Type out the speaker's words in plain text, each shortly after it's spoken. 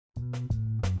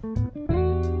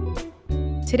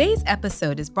Today's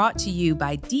episode is brought to you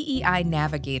by DEI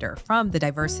Navigator from the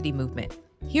Diversity Movement.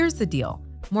 Here's the deal.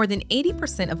 More than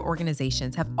 80% of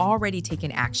organizations have already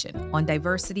taken action on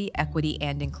diversity, equity,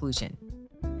 and inclusion.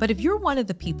 But if you're one of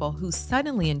the people who's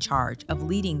suddenly in charge of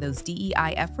leading those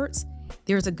DEI efforts,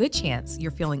 there's a good chance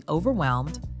you're feeling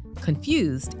overwhelmed,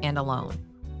 confused, and alone.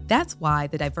 That's why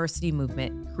the Diversity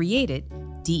Movement created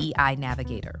DEI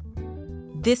Navigator.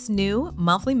 This new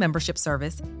monthly membership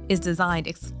service is designed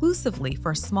exclusively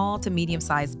for small to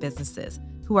medium-sized businesses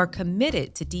who are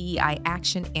committed to DEI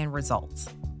action and results.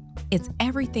 It's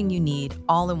everything you need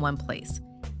all in one place.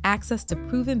 Access to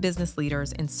proven business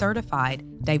leaders and certified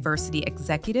diversity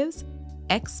executives,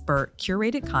 expert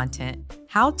curated content,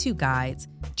 how-to guides,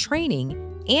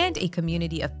 training, and a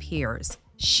community of peers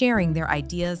sharing their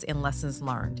ideas and lessons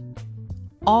learned.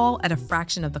 All at a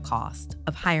fraction of the cost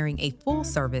of hiring a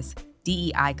full-service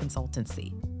DEI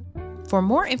consultancy. For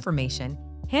more information,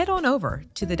 head on over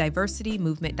to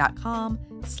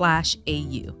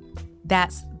thediversitymovement.com/AU.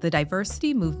 That's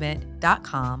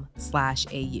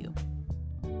thediversitymovement.com/AU.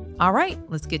 All right,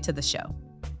 let's get to the show.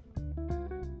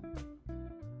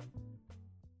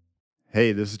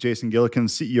 Hey, this is Jason Gillikin,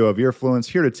 CEO of Earfluence,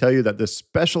 here to tell you that this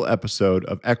special episode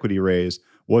of Equity Raise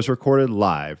was recorded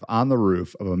live on the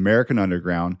roof of American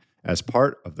Underground as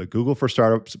part of the Google for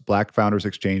Startups Black Founders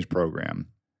Exchange program.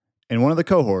 And one of the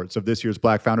cohorts of this year's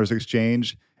Black Founders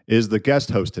Exchange is the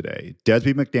guest host today,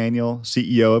 Desby McDaniel,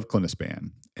 CEO of Clinispan.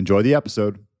 Enjoy the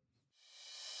episode.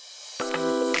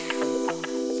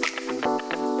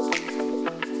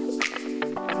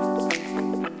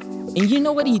 And you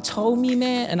know what he told me,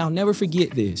 man? And I'll never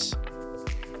forget this.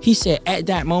 He said, at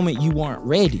that moment, you weren't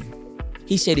ready.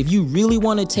 He said, if you really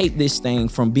want to take this thing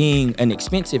from being an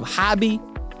expensive hobby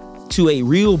to a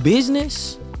real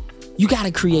business, you got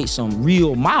to create some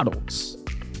real models,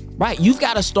 right? You've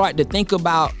got to start to think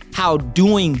about how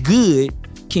doing good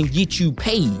can get you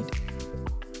paid.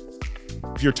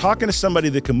 If you're talking to somebody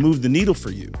that can move the needle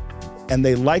for you and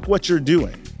they like what you're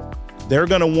doing, they're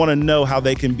going to want to know how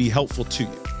they can be helpful to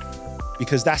you,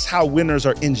 because that's how winners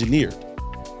are engineered.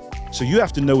 So you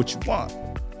have to know what you want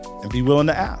and be willing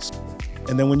to ask.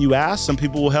 And then when you ask, some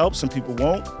people will help, some people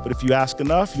won't. But if you ask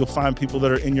enough, you'll find people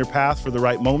that are in your path for the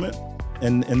right moment,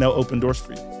 and they'll open doors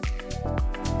for you.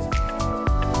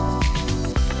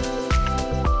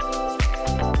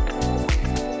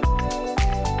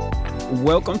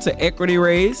 Welcome to Equity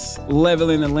Raise,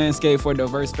 leveling the landscape for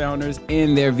diverse founders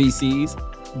and their VCs.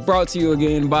 Brought to you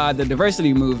again by the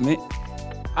Diversity Movement.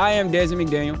 I am Desby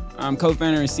McDaniel. I'm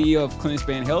co-founder and CEO of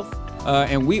Clinispan Health.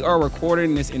 And we are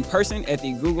recording this in person at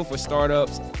the Google for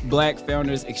Startups Black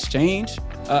Founders Exchange.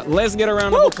 Let's get a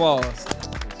round of applause.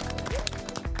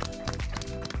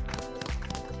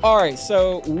 All right,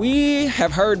 so we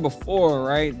have heard before,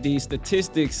 right, the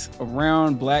statistics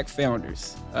around Black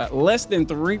founders. Less than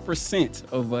 3%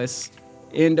 of us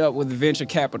end up with venture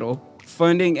capital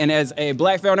funding. And as a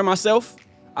Black founder myself,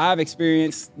 I've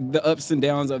experienced the ups and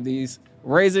downs of these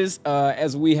raises,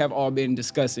 as we have all been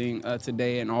discussing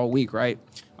today and all week, right?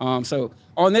 So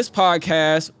on this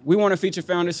podcast, we want to feature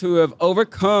founders who have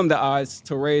overcome the odds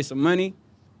to raise some money,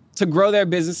 to grow their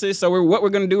businesses. So what we're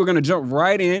going to do, we're going to jump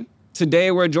right in.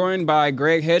 Today, we're joined by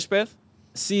Greg Hedgepeth,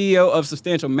 CEO of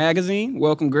Substantial Magazine.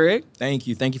 Welcome, Greg. Thank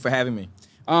you. Thank you for having me.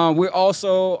 We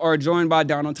also are joined by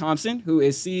Thompson, who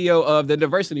is CEO of the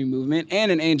Diversity Movement and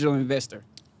an angel investor.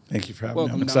 Thank you for having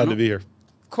Welcome, me. I'm excited Donald. to be here.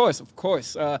 Of course.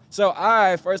 So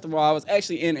first of all, I was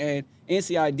actually in an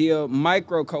NC Ideal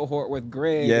micro cohort with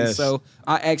Greg. Yes. And so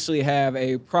I actually have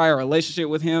a prior relationship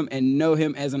with him and know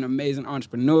him as an amazing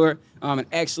entrepreneur, and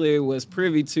actually was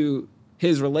privy to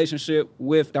his relationship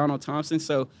with Thompson.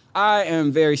 So I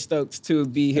am very stoked to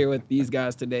be here with these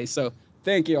guys today. So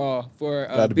thank you all for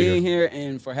being here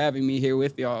and for having me here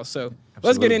with y'all. So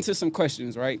let's get into some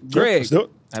questions, right? Sure, Greg, let's do it.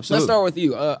 Absolutely. Let's start with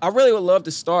you. I really would love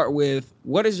to start with,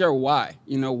 what is your why?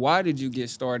 You know, why did you get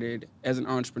started as an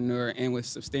entrepreneur and with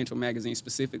Substantial Magazine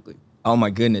specifically? Oh my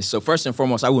goodness. So first and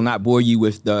foremost, I will not bore you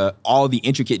with all the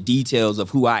intricate details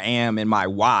of who I am and my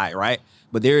why, right?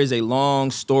 But there is a long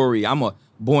story. I'm a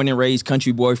born and raised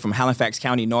country boy from Halifax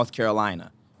County, North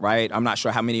Carolina, right? I'm not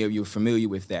sure how many of you are familiar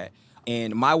with that.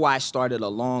 And my why started a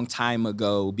long time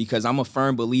ago because I'm a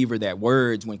firm believer that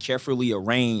words, when carefully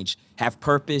arranged, have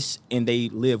purpose and they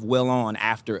live well on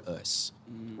after us,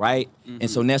 right? Mm-hmm.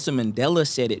 And so Nelson Mandela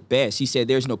said it best. He said,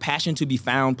 there's no passion to be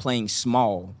found playing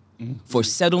small for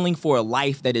settling for a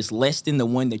life that is less than the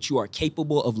one that you are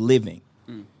capable of living.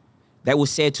 That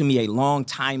was said to me a long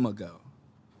time ago,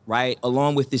 right?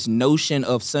 Along with this notion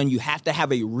of, son, you have to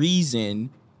have a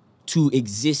reason to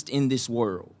exist in this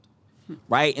world.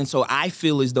 right? And so I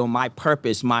feel as though my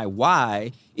purpose, my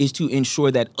why, is to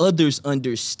ensure that others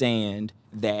understand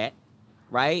that,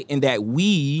 right? And that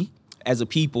we, as a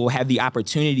people, have the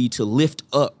opportunity to lift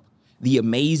up the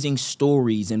amazing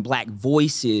stories and Black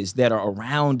voices that are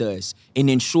around us and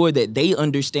ensure that they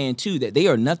understand, too, that they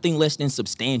are nothing less than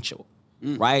substantial.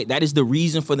 Right? That is the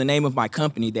reason for the name of my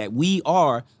company, that we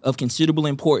are of considerable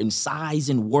importance, size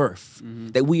and worth,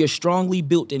 that we are strongly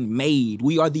built and made.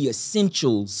 We are the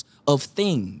essentials of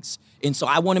things. And so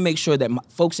I want to make sure that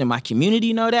folks in my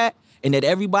community know that, and that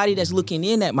everybody that's looking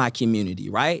in at my community,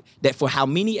 right, that for how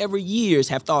many ever years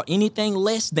have thought anything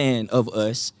less than of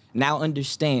us now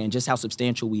understand just how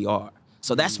substantial we are.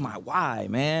 So that's my why,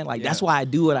 man. Like, that's why I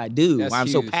do what I do. That's why I'm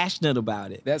huge. so passionate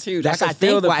about it. That's huge. That's, I I can feel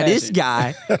think, the why this passion.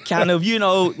 guy kind of,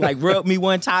 like rubbed me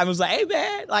one time and was like, hey,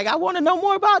 man, like, I want to know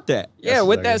more about that. Yeah,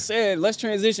 with that said, let's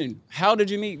transition. How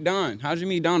did you meet Don? How did you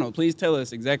meet Donald? Please tell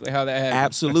us exactly how that happened.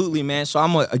 Absolutely, man. So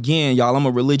I'm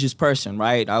a religious person,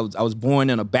 right? I was born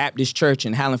in a Baptist church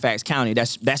in Halifax County.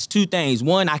 That's two things.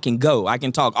 One, I can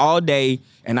talk all day,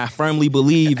 and I firmly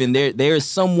believe in there is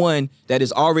someone that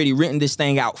has already written this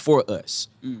thing out for us,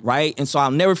 right? And so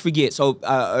I'll never forget. So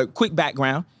a quick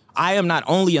background. I am not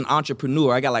only an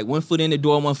entrepreneur. I got like one foot in the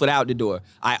door, one foot out the door.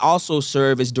 I also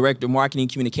serve as Director of Marketing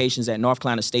Communications at North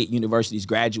Carolina State University's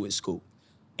graduate school.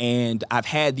 And I've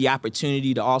had the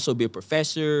opportunity to also be a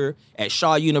professor at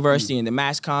Shaw University in the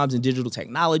mass comms and digital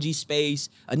technology space,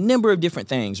 a number of different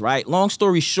things, right? Long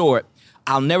story short,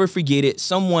 I'll never forget it.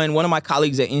 One of my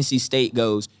colleagues at NC State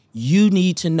goes, you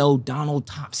need to know Donald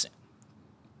Thompson,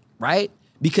 right?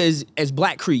 Because as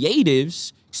Black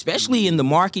creatives, especially in the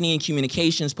marketing and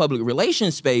communications, public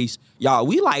relations space, y'all,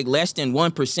 we like less than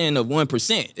 1% of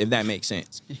 1%, if that makes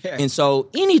sense. Yeah. And so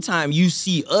anytime you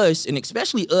see us, and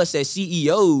especially us as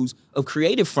CEOs of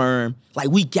creative firm, like,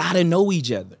 we gotta know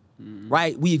each other,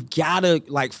 right? We've gotta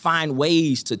like find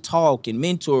ways to talk and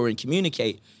mentor and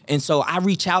communicate. And so I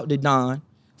reach out to Don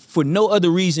for no other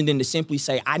reason than to simply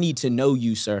say, I need to know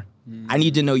you, sir. I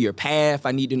need to know your path.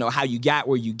 I need to know how you got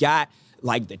where you got,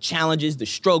 like the challenges, the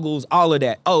struggles, all of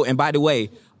that. Oh, and by the way,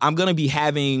 I'm going to be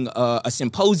having a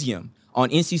symposium on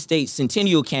NC State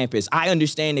Centennial Campus. I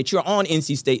understand that you're on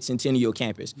NC State Centennial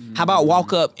Campus. How about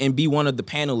walk up and be one of the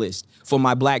panelists for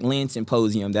my Black Lens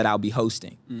Symposium that I'll be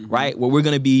hosting, right? Where we're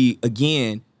going to be,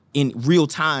 again, in real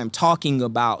time talking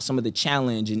about some of the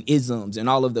challenge and isms and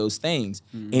all of those things.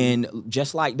 And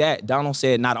just like that, Donald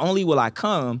said, not only will I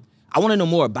come, I want to know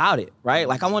more about it, right?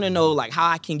 Like, I want to know like how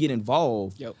I can get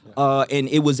involved. And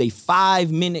it was a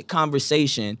 5-minute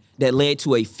conversation that led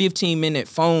to a 15-minute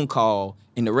phone call,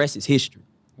 and the rest is history.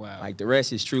 Wow. Like, the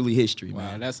rest is truly history, Wow,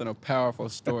 man. that's a powerful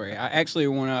story. I actually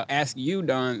want to ask you,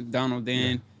 Donald,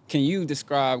 then, can you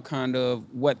describe kind of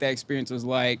what that experience was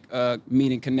like,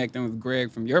 meeting, connecting with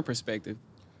Greg from your perspective?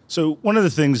 So one of the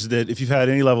things that if you've had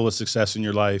any level of success in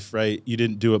your life, right, you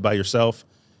didn't do it by yourself,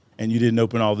 and you didn't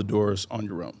open all the doors on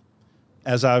your own.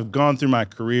 As I've gone through my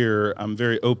career, I'm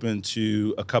very open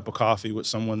to a cup of coffee with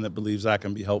someone that believes I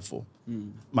can be helpful.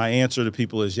 My answer to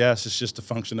people is yes. It's just a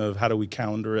function of how do we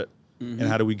calendar it and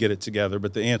how do we get it together.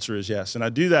 But the answer is yes. And I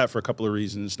do that for a couple of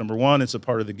reasons. Number one, it's a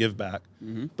part of the give back.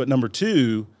 But number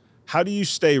two, how do you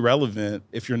stay relevant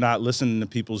if you're not listening to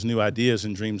people's new ideas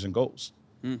and dreams and goals?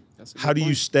 How do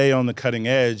you stay on the cutting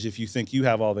edge if you think you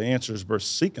have all the answers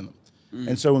versus seeking them?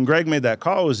 And so when Greg made that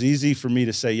call, it was easy for me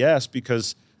to say yes,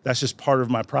 because that's just part of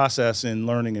my process in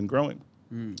learning and growing.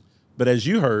 But as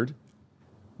you heard,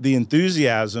 the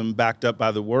enthusiasm backed up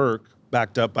by the work,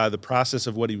 backed up by the process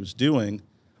of what he was doing,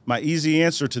 my easy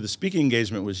answer to the speaking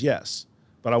engagement was yes.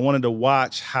 But I wanted to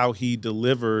watch how he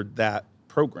delivered that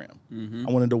program.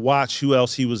 I wanted to watch who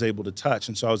else he was able to touch.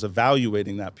 And so I was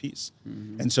evaluating that piece.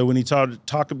 And so when he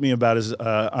talked to me about his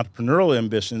entrepreneurial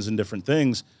ambitions and different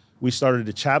things, we started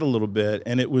to chat a little bit,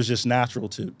 and it was just natural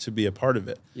to be a part of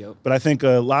it. But I think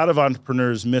a lot of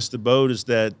entrepreneurs miss the boat is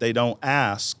that they don't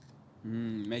ask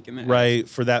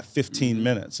for that 15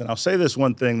 minutes. And I'll say this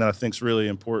one thing that I think is really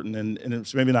important, and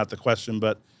it's maybe not the question,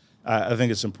 but I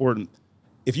think it's important.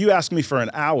 If you ask me for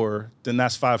an hour, then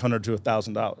that's $500 to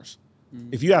 $1,000.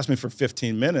 If you ask me for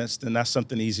 15 minutes, then that's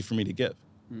something easy for me to give.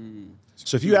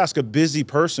 So if you ask a busy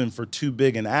person for too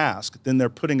big an ask, then they're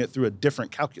putting it through a different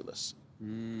calculus.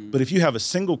 But if you have a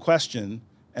single question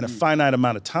and a finite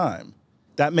amount of time,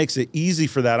 that makes it easy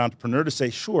for that entrepreneur to say,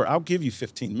 sure, I'll give you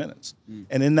 15 minutes.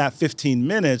 And in that 15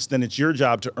 minutes, then it's your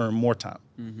job to earn more time.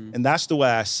 And that's the way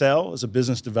I sell as a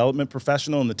business development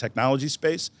professional in the technology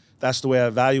space. That's the way I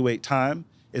evaluate time,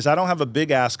 is I don't have a big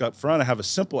ask up front. I have a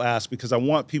simple ask because I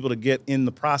want people to get in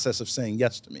the process of saying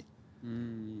yes to me,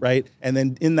 right? And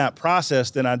then in that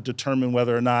process, then I determine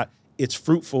whether or not it's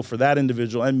fruitful for that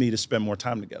individual and me to spend more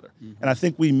time together. And I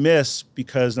think we miss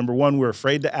because, number one, we're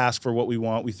afraid to ask for what we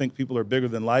want. We think people are bigger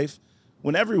than life.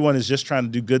 When everyone is just trying to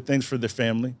do good things for their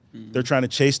family, they're trying to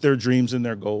chase their dreams and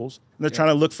their goals, and they're trying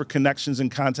to look for connections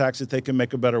and contacts that they can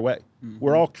make a better way.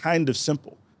 We're all kind of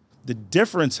simple. The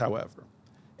difference, however,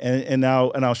 and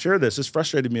I'll share this, this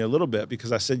frustrated me a little bit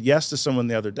because I said yes to someone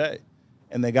the other day,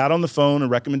 and they got on the phone, a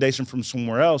recommendation from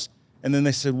somewhere else, and then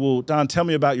they said, well, Don, tell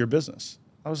me about your business.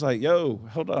 I was like, yo,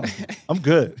 hold on, I'm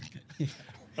good.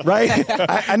 Right?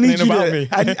 I need you to.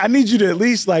 I need you to at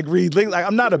least like read. Like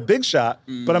I'm not a big shot,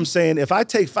 but I'm saying if I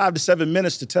take 5 to 7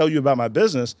 minutes to tell you about my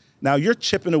business, now you're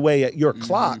chipping away at your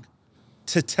clock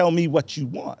to tell me what you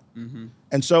want.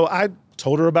 And so I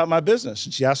told her about my business,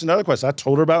 and she asked another question. I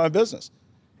told her about my business.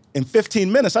 In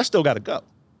 15 minutes, I still got to go.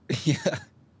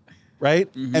 Right?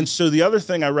 And so the other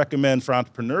thing I recommend for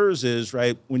entrepreneurs is,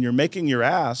 right, when you're making your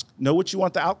ask, know what you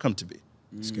want the outcome to be.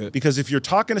 That's good. Because if you're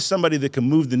talking to somebody that can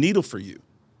move the needle for you,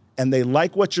 and they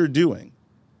like what you're doing,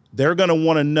 they're going to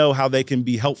want to know how they can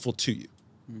be helpful to you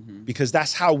because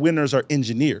that's how winners are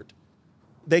engineered.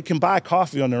 They can buy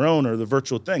coffee on their own or the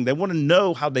virtual thing. They want to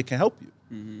know how they can help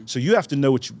you. So you have to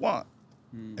know what you want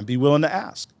and be willing to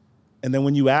ask. And then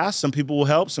when you ask, some people will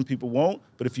help, some people won't.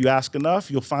 But if you ask enough,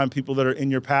 you'll find people that are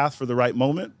in your path for the right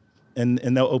moment and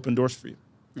they'll open doors for you.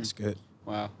 That's good.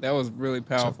 Wow, that was really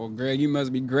powerful. Greg, you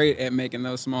must be great at making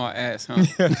those small asks,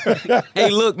 huh?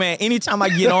 Hey, look, man, anytime I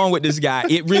get on with this guy,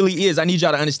 it really is. I need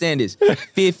y'all to understand this.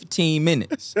 15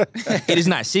 minutes. It is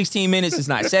not 16 minutes. It's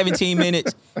not 17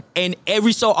 minutes. And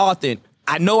every so often,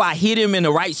 I know I hit him in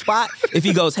the right spot. If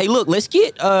he goes, hey, look, let's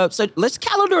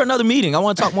calendar another meeting. I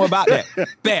want to talk more about that.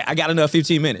 Bet, I got another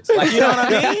 15 minutes. Like, you know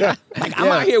what I mean? Like, I'm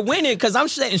out here winning because I'm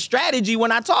setting strategy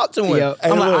when I talk to him. Yep.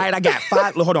 I'm like, all right, I got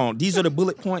 5. Hold on. These are the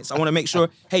bullet points. I want to make sure.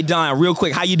 Hey, Don, real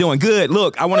quick, how you doing? Good.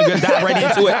 Look, I want to dive right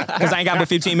into it because I ain't got but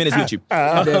 15 minutes with you.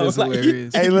 That is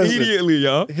hilarious. Hey, listen, Immediately,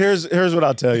 y'all. Here's what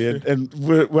I'll tell you, and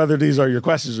whether these are your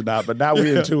questions or not, but now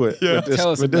we're into it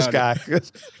with this guy.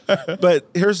 But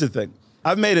here's the thing.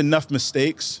 I've made enough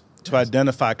mistakes to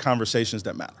identify conversations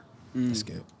that matter. That's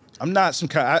good. I'm not some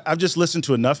kind. I've just listened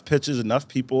to enough pitches, enough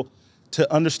people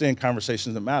to understand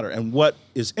conversations that matter. And what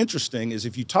is interesting is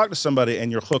if you talk to somebody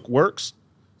and your hook works,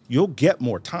 you'll get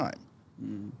more time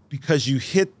because you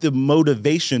hit the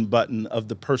motivation button of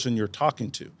the person you're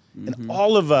talking to. And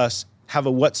all of us have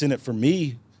a what's in it for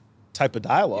me type of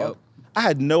dialogue. I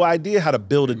had no idea how to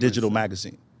build a digital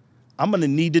magazine. I'm going to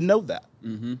need to know that.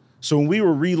 So when we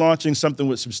were relaunching something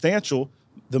with Substantial,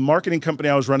 the marketing company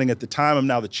I was running at the time, I'm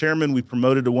now the chairman. We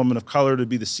promoted a woman of color to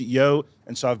be the CEO.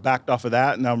 And so I've backed off of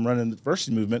that. And now I'm running the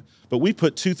diversity movement. But we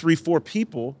put 2, 3, 4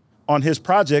 people on his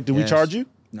project. Did we charge you?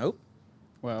 Nope.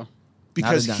 Wow.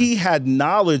 Because he had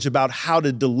knowledge about how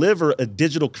to deliver a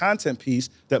digital content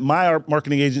piece that my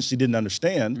marketing agency didn't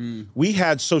understand. We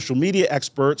had social media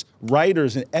experts,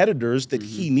 writers, and editors that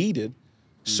he needed.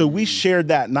 So we shared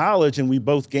that knowledge and we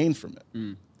both gained from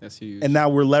it. That's huge. And now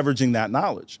we're leveraging that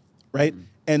knowledge, right?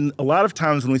 And a lot of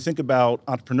times when we think about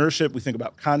entrepreneurship, we think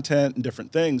about content and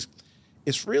different things.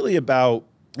 It's really about,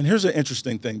 and here's an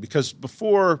interesting thing, because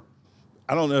before,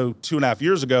 I don't know, 2.5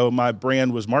 years ago, my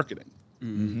brand was marketing.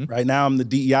 Right now, I'm the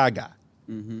DEI guy,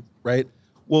 right?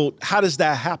 Well, how does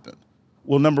that happen?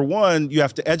 Well, number one, you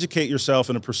have to educate yourself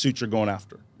in a pursuit you're going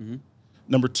after.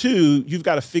 Number two, you've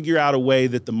got to figure out a way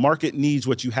that the market needs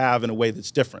what you have in a way that's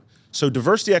different. So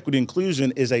diversity, equity,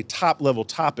 inclusion is a top-level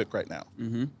topic right now.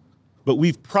 But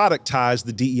we've productized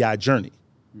the DEI journey.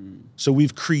 So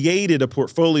we've created a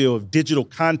portfolio of digital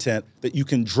content that you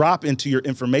can drop into your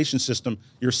information system,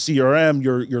 your CRM,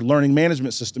 your learning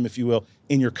management system, if you will,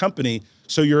 in your company.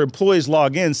 So your employees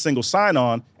log in, single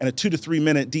sign-on, and a 2 to 3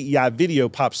 minute DEI video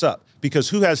pops up. Because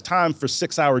who has time for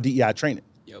 6-hour DEI training?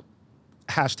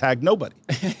 Hashtag nobody.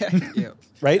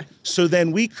 Right? So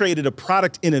then we created a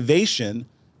product innovation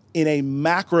in a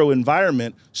macro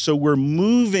environment. So we're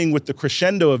moving with the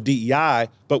crescendo of DEI,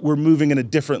 but we're moving in a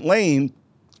different lane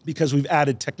because we've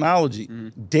added technology,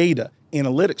 data,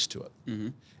 analytics to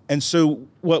it. And so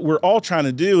what we're all trying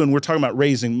to do, and we're talking about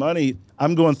raising money,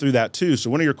 I'm going through that too. So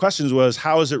one of your questions was,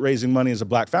 how is it raising money as a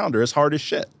Black founder? It's hard as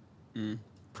shit.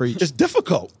 Preach. It's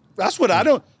difficult. That's what I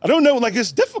don't know. Like,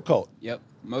 it's difficult. Yep,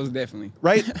 most definitely.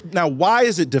 Right? Now, why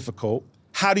is it difficult?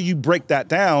 How do you break that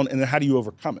down? And then how do you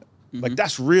overcome it? Like,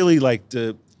 that's really like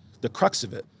the crux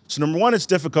of it. So number one, it's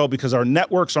difficult because our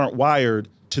networks aren't wired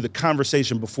to the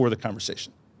conversation before the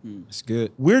conversation. That's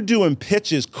good. We're doing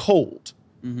pitches cold.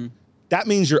 That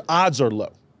means your odds are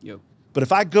low. But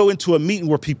if I go into a meeting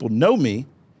where people know me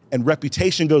and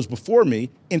reputation goes before me,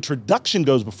 introduction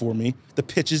goes before me, the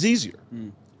pitch is easier.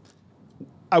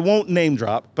 I won't name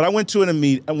drop, but I went to a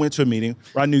meeting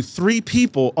where I knew 3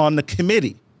 people on the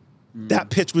committee. That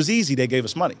pitch was easy. They gave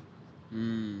us money.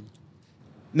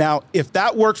 Now, if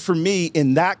that worked for me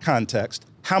in that context,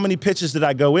 how many pitches did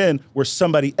I go in where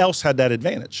somebody else had that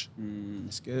advantage?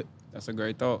 That's good. That's a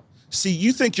great thought. See,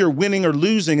 you think you're winning or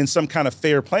losing in some kind of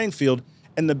fair playing field.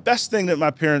 And the best thing that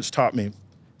my parents taught me,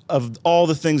 of all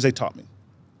the things they taught me,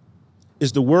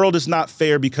 is the world is not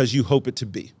fair because you hope it to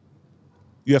be.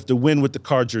 You have to win with the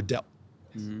cards you're dealt.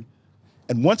 And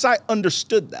once I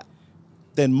understood that,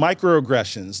 then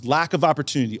microaggressions, lack of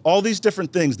opportunity, all these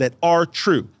different things that are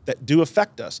true, that do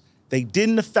affect us, they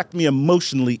didn't affect me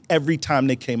emotionally every time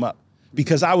they came up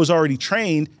because I was already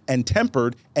trained and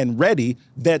tempered and ready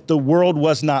that the world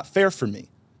was not fair for me.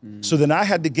 So then I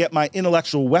had to get my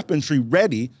intellectual weaponry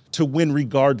ready to win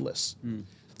regardless.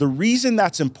 The reason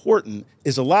that's important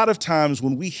is a lot of times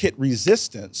when we hit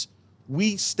resistance,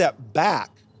 we step back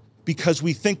because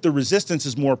we think the resistance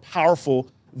is more powerful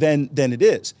than it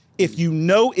is. If you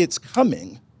know it's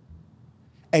coming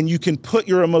and you can put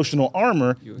your emotional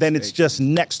armor, then it's just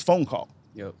next phone call.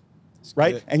 Yep.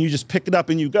 Right? Good. And you just pick it up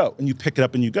and you go, and you pick it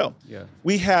up and you go. Yeah.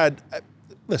 We had,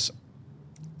 listen,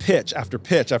 pitch after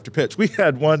pitch after pitch. We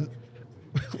had one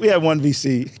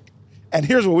VC, and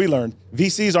here's what we learned.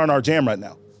 VCs aren't our jam right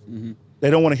now. They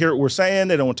don't want to hear what we're saying.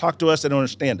 They don't want to talk to us. They don't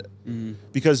understand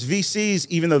it. Because VCs,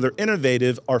 even though they're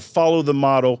innovative, are follow the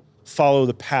model, follow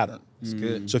the pattern. That's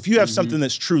good. So if you have something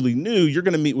that's truly new, you're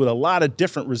going to meet with a lot of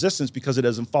different resistance because it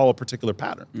doesn't follow a particular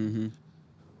pattern.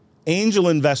 Angel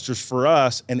investors for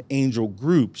us and angel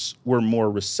groups were more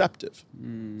receptive.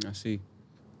 I see.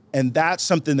 And that's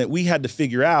something that we had to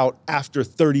figure out after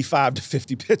 35 to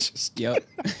 50 pitches. Yep.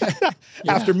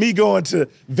 After me going to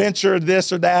venture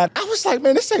this or that, I was like,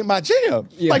 man, this ain't my jam.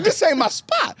 Yeah. Like, this ain't my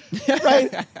spot,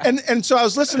 right? And so I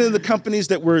was listening to the companies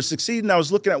that were succeeding. I was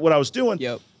looking at what I was doing.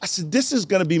 Yep. I said, this is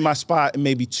going to be my spot in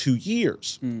maybe 2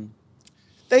 years.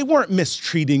 They weren't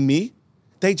mistreating me.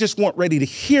 They just weren't ready to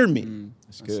hear me.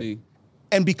 That's good. I see.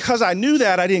 And because I knew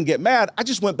that, I didn't get mad. I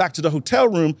just went back to the hotel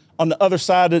room on the other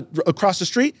side across the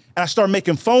street, and I started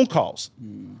making phone calls.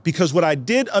 Because what I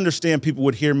did understand people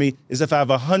would hear me is if I have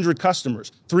 100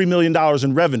 customers, $3 million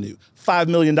in revenue, $5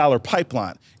 million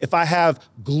pipeline, if I have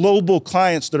global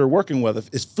clients that are working with,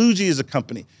 if Fuji is a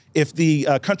company, if the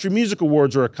Country Music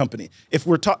Awards are a company,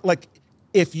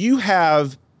 if you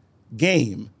have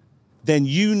game, then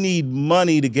you need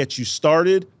money to get you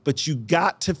started, but you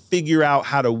got to figure out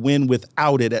how to win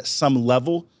without it at some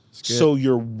level so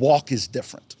your walk is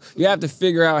different. You have to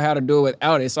figure out how to do it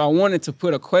without it. So I wanted to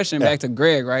put a question back to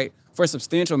Greg, right? For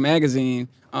Substantial Magazine,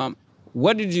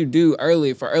 what did you do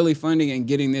for early funding and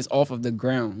getting this off of the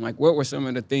ground? Like, what were some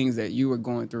of the things that you were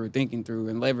going through, thinking through,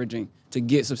 and leveraging to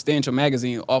get Substantial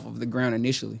Magazine off of the ground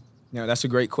initially? No, that's a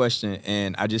great question.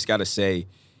 And I just got to say,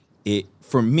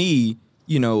 for me,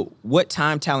 what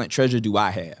time, talent, treasure do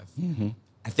I have?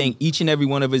 I think each and every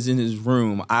one of us in this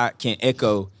room, I can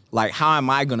echo, like, how am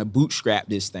I going to bootstrap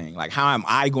this thing? Like, how am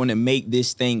I going to make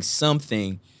this thing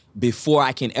something before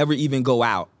I can ever even go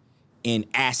out and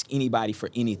ask anybody for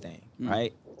anything,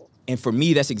 right? And for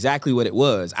me, that's exactly what it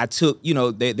was. I took,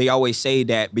 they always say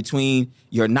that between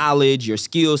your knowledge, your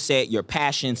skill set, your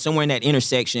passion, somewhere in that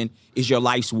intersection is your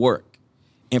life's work.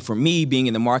 And for me, being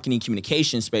in the marketing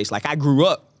communication space, like, I grew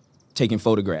up taking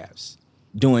photographs,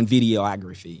 doing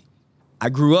videography. I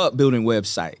grew up building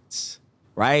websites,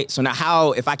 right? So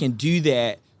now if I can do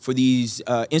that for these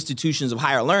institutions of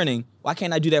higher learning, why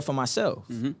can't I do that for myself,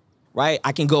 right?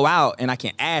 I can go out and I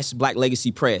can ask Black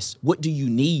Legacy Press, what do you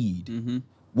need?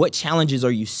 What challenges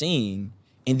are you seeing?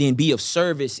 And then be of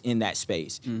service in that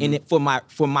space. And for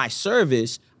my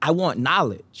service, I want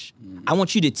knowledge. I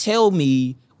want you to tell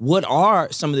me what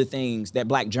are some of the things that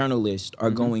Black journalists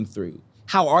are going through.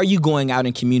 How are you going out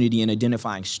in community and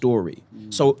identifying story?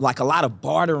 So, like, a lot of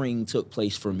bartering took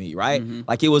place for me, right?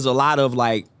 Like, it was a lot of,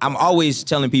 like, I'm always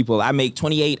telling people I make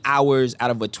 28 hours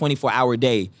out of a 24-hour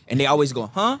day. And they always go,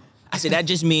 huh? I said, that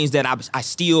just means that I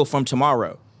steal from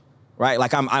tomorrow, right?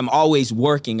 Like, I'm always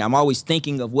working. I'm always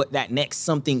thinking of what that next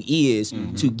something is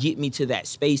to get me to that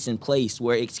space and place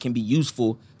where it can be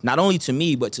useful, not only to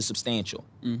me, but to Substantial,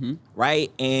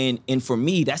 right? And for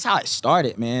me, that's how it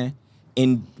started, man.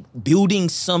 In building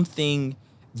something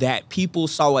that people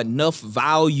saw enough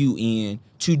value in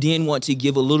to then want to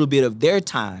give a little bit of their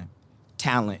time,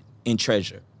 talent, and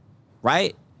treasure,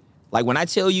 right? Like, when I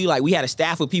tell you, like, we had a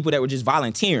staff of people that were just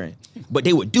volunteering, but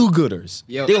they were do-gooders.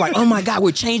 They were like, oh my God,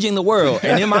 we're changing the world.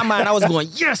 And in my mind, I was going,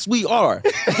 yes, we are.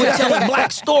 We're telling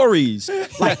Black stories.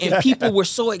 Like, and people were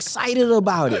so excited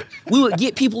about it. We would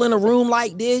get people in a room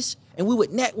like this, and we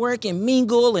would network and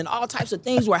mingle and all types of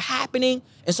things were happening.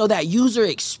 And so that user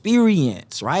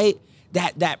experience, right?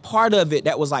 That part of it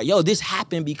that was like, yo, this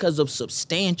happened because of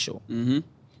substantial.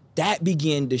 That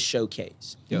began to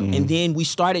showcase. And then we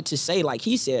started to say, like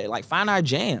he said, like, find our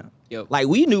jam. Like,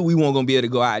 we knew we weren't gonna be able to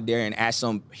go out there and ask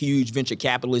some huge venture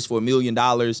capitalist for $1 million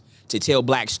to tell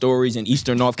Black stories in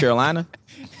Eastern North Carolina.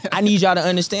 I need y'all to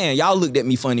understand. Y'all looked at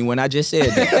me funny when I just said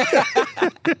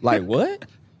that. Like, what?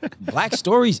 Black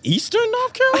stories, Eastern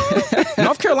North Carolina?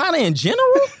 North Carolina in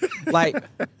general? Like,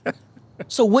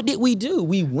 so what did we do?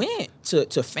 We went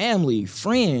to family,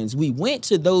 friends. We went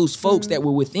to those folks that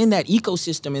were within that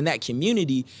ecosystem and that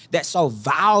community that saw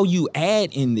value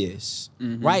add in this,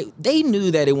 right? They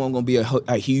knew that it wasn't going to be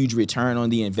a huge return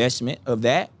on the investment of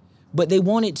that, but they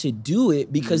wanted to do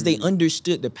it because they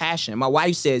understood the passion. My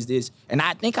wife says this, and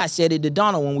I think I said it to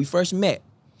Donna when we first met.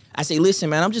 I say, listen,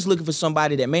 man, I'm just looking for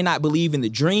somebody that may not believe in the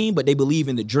dream, but they believe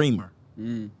in the dreamer.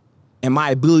 And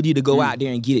my ability to go out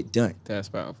there and get it done. That's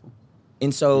powerful.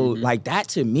 And so, like, that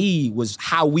to me was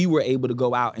how we were able to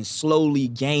go out and slowly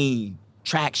gain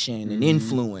traction and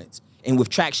influence. And with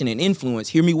traction and influence,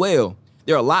 hear me well,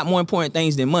 there are a lot more important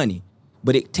things than money,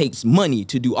 but it takes money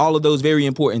to do all of those very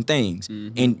important things.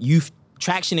 And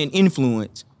traction and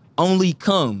influence only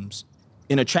comes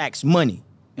and attracts money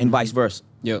and vice versa.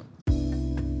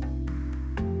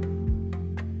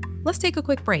 Let's take a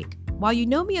quick break. While you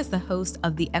know me as the host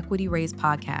of the Equity Raise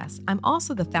podcast, I'm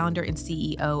also the founder and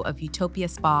CEO of Utopia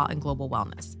Spa and Global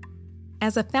Wellness.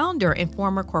 As a founder and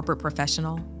former corporate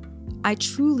professional, I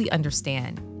truly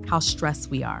understand how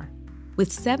stressed we are. With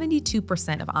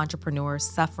 72% of entrepreneurs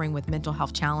suffering with mental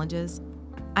health challenges,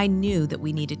 I knew that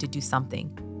we needed to do something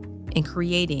in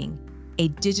creating a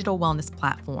digital wellness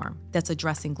platform that's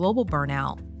addressing global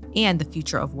burnout and the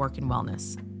future of work and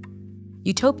wellness.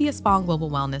 Utopia Spa and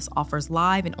Global Wellness offers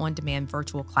live and on-demand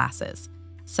virtual classes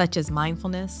such as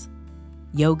mindfulness,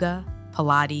 yoga,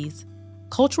 Pilates,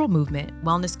 cultural movement,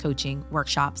 wellness coaching,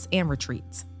 workshops, and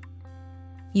retreats.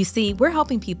 You see, we're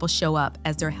helping people show up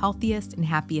as their healthiest and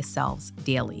happiest selves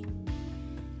daily.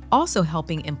 Also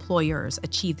helping employers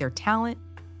achieve their talent,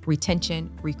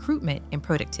 retention, recruitment, and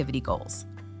productivity goals.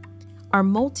 Our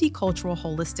multicultural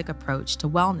holistic approach to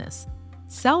wellness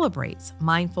celebrates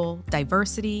mindful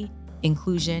diversity,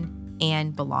 inclusion,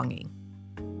 and belonging.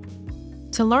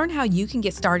 To learn how you can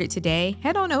get started today,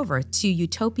 head on over to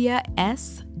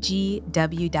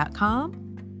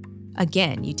utopiasgw.com.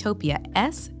 Again,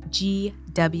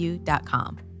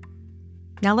 utopiasgw.com.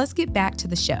 Now let's get back to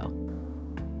the show.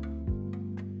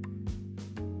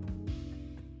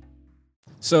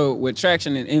 So with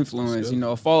traction and influence,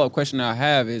 a follow-up question I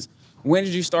have is, when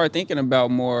did you start thinking about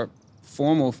more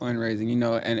formal fundraising,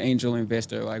 an angel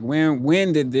investor? Like,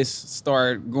 when did this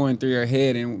start going through your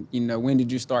head, and when did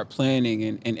you start planning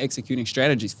and executing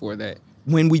strategies for that?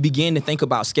 When we began to think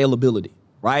about scalability,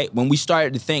 right? When we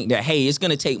started to think that, hey, it's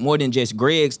going to take more than just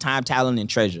Greg's time, talent, and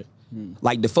treasure.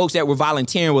 Like, the folks that were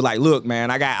volunteering were like, look,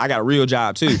 man, I got a real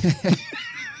job too.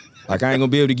 Like, I ain't gonna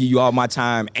be able to give you all my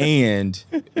time and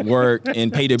work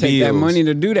and pay the bills. Take that money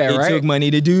to do that, right? It took money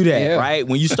to do that, right?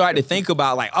 When you start to think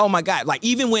about, like, oh my God, like,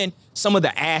 even when some of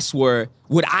the asks were,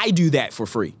 would I do that for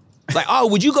free? Like, oh,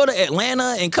 would you go to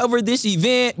Atlanta and cover this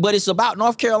event, but it's about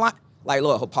North Carolina? Like,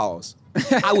 look, pause.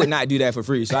 I would not do that for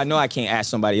free, so I know I can't ask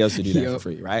somebody else to do that for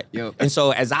free, right? And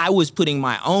so as I was putting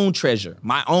my own treasure,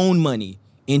 my own money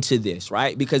into this,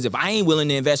 right? Because if I ain't willing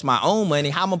to invest my own money,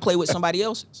 how am I gonna play with somebody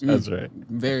else's? That's right.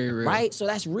 Very real. Right? So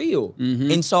that's real.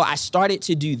 And so I started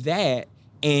to do that,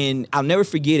 and I'll never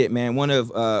forget it, man. One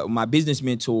of my business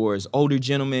mentors, older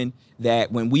gentleman,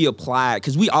 that when we applied,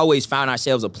 because we always found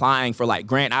ourselves applying for like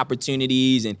grant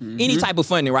opportunities and any type of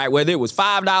funding, right? Whether it was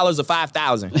 $5 or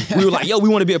 $5,000. We were like, yo, we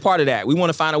want to be a part of that. We want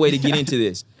to find a way to get into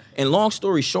this. And long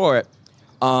story short,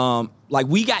 like,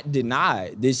 we got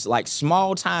denied this like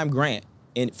small time grant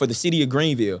for the city of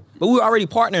Greenville. But we were already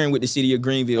partnering with the city of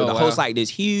Greenville to host like this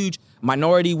huge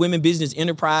minority women business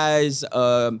enterprise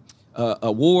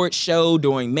award show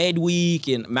during Med Week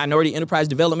and Minority Enterprise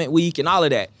Development Week and all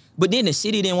of that. But then the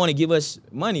city didn't want to give us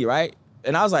money, right?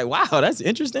 And I was like, wow, that's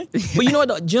interesting. But you know what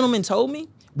the gentleman told me?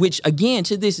 Which, again,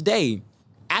 to this day,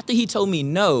 after he told me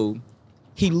no,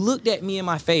 he looked at me in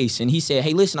my face and he said,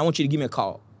 hey, listen, I want you to give me a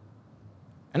call.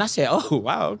 And I said, oh,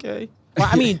 wow, okay. Well,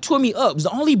 I mean, tore me up. It was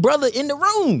the only brother in the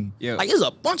room. Like, there's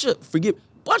a bunch of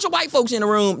white folks in the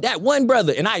room, that one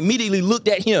brother. And I immediately looked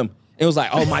at him and was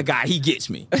like, oh my God, he gets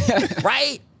me.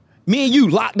 Right? Me and you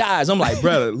locked eyes. I'm like,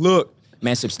 brother, look,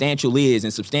 man, substantial is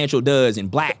and substantial does, and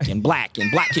black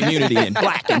community and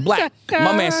black. And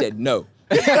my man said no.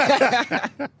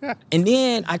 And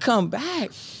then I come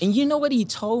back, and you know what he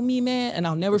told me, man? And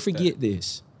I'll never forget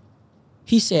this.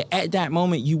 He said, at that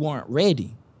moment, you weren't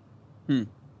ready.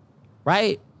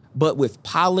 Right? But with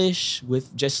polish,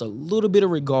 with just a little bit of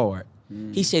regard,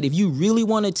 he said, if you really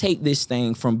want to take this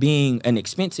thing from being an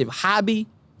expensive hobby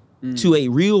to a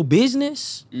real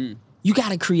business, you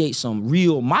got to create some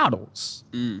real models,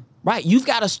 right? You've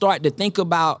got to start to think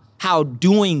about how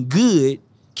doing good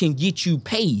can get you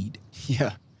paid.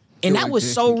 Yeah. And that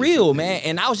was so real, man.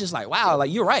 And I was just like, wow,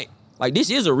 like, you're right. Like, this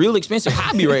is a real expensive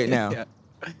hobby right now. Yeah.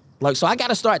 Like, so I got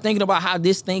to start thinking about how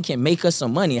this thing can make us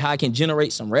some money, how it can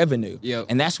generate some revenue. Yep.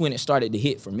 And that's when it started to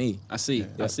hit for me. I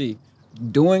see.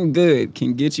 Doing good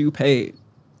can get you paid.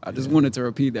 I just wanted to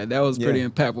repeat that. That was pretty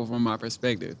impactful from my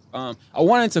perspective. I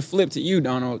wanted to flip to you,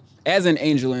 Donald, as an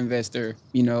angel investor,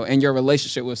 you know, and your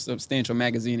relationship with Substantial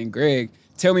Magazine and Greg.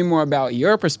 Tell me more about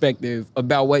your perspective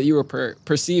about what you were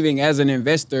perceiving as an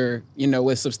investor, you know,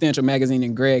 with Substantial Magazine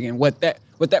and Greg, and what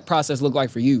that process looked like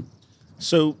for you.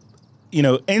 So, you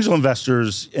know, angel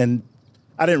investors, and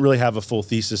I didn't really have a full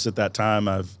thesis at that time.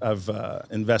 I've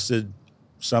invested,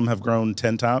 some have grown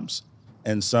 10 times,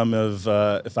 and some have,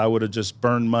 if I would have just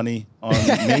burned money on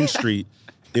Main Street,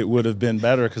 it would have been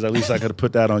better, because at least I could have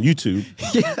put that on YouTube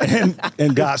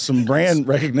and got some brand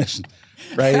recognition,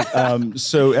 right?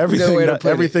 So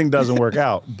everything doesn't work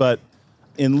out. But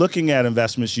in looking at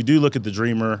investments, you do look at the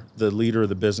dreamer, the leader of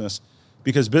the business,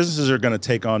 because businesses are going to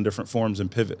take on different forms and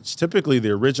pivots. Typically,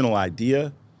 the original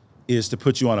idea is to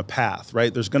put you on a path,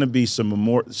 right? There's going to be some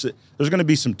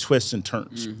twists and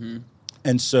turns.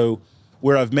 And so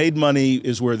where I've made money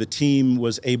is where the team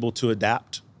was able to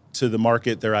adapt to the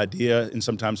market, their idea, and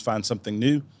sometimes find something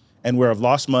new. And where I've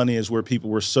lost money is where people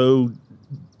were so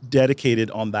dedicated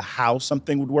on the how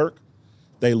something would work,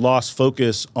 they lost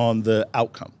focus on the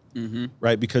outcome,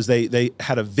 right? Because they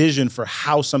had a vision for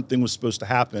how something was supposed to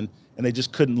happen, and they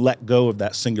just couldn't let go of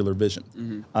that singular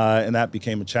vision. And that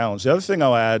became a challenge. The other thing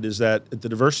I'll add is that at the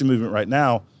diversity movement right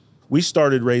now, we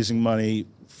started raising money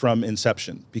from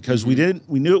inception, because we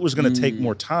knew it was going to take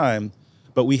more time,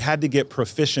 but we had to get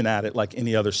proficient at it like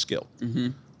any other skill,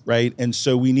 right? And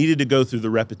so we needed to go through the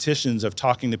repetitions of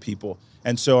talking to people.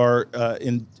 And so our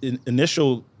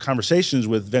initial conversations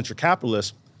with venture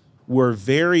capitalists were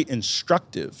very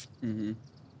instructive,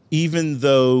 even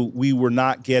though we were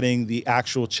not getting the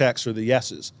actual checks or the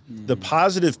yeses. The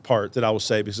positive part that I will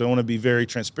say, because I want to be very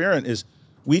transparent, is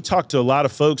we talked to a lot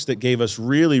of folks that gave us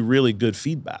really, really good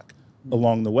feedback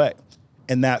along the way.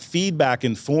 And that feedback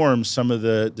informs some of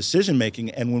the decision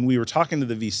making. And when we were talking to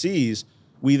the VCs,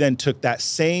 we then took that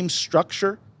same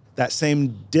structure, that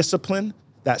same discipline,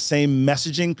 that same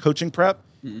messaging, coaching prep,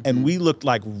 and we looked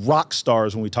like rock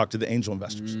stars when we talked to the angel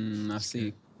investors. I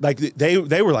see. Like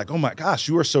they were like, oh my gosh,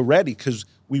 you are so ready, because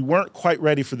we weren't quite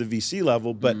ready for the VC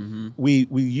level, but we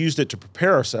used it to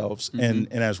prepare ourselves and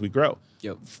as we grow.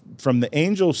 From the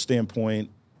angel standpoint,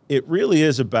 it really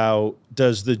is about,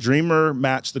 does the dreamer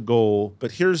match the goal?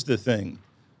 But here's the thing,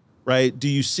 right? Do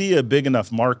you see a big enough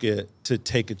market to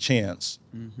take a chance,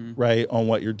 right, on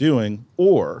what you're doing?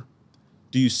 Or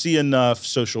do you see enough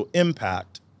social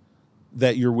impact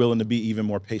that you're willing to be even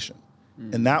more patient?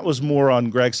 And that was more on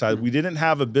Greg's side. We didn't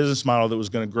have a business model that was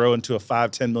going to grow into a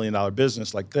 $5-10 million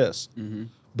business like this.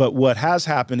 But what has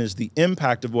happened is the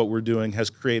impact of what we're doing has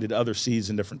created other seeds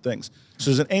and different things.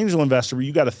 So as an angel investor,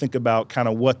 you got to think about kind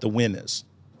of what the win is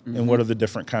and what are the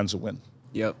different kinds of win.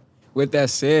 With that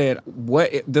said,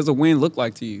 what does a win look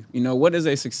like to you? You know, what does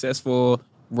a successful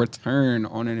return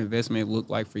on an investment look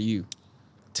like for you?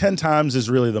 10 times is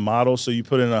really the model. So you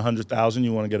put in 100,000,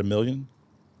 you want to get $1 million.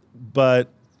 But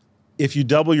if you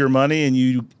double your money and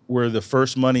you were the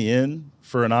first money in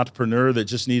for an entrepreneur that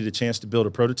just needed a chance to build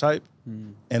a prototype,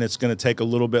 and it's going to take a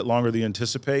little bit longer than you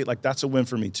anticipate, like, that's a win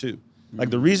for me too.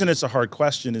 Like, the reason it's a hard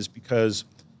question is because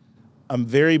I'm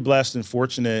very blessed and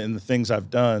fortunate in the things I've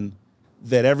done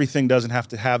that everything doesn't have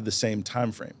to have the same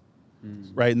time frame,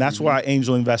 right? And that's why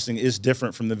angel investing is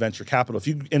different from the venture capital. If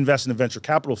you invest in a venture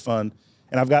capital fund,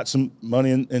 and I've got some money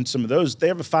in some of those, they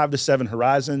have a 5 to 7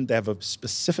 horizon. They have a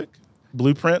specific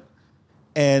blueprint.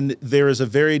 And there is a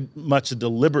very much a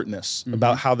deliberateness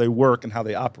about how they work and how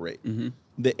they operate.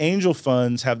 The angel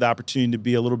funds have the opportunity to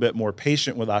be a little bit more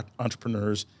patient with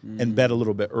entrepreneurs and bet a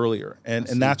little bit earlier. And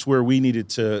that's where we needed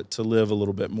to live a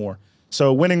little bit more.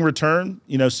 So winning return,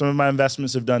 you know, some of my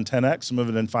investments have done 10X, some of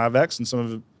it done 5X, and some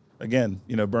of it, again,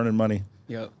 you know, burning money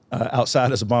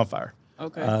outside as a bonfire.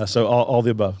 So all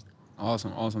the above.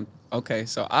 Awesome. Okay,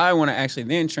 so I want to actually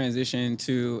then transition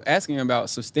to asking about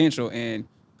Substantial and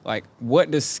Like,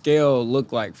 what does scale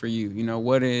look like for you? You know,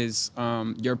 what is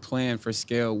your plan for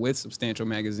scale with Substantial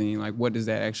Magazine? Like, what does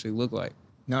that actually look like?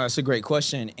 No, that's a great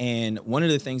question. And one of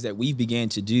the things that we began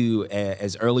to do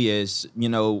as early as,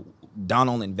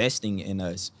 Donald investing in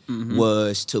us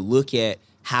was to look at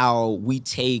how we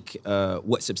take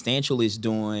what Substantial is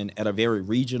doing at a very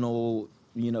regional,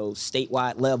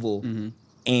 statewide level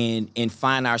and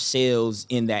find ourselves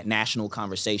in that national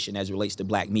conversation as it relates to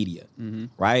Black media,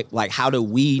 right? Like, how do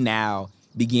we now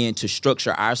begin to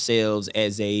structure ourselves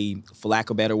as a, for lack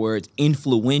of better words,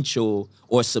 influential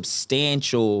or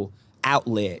substantial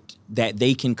outlet that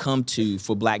they can come to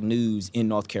for Black news in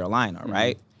North Carolina,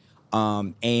 right?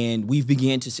 And we've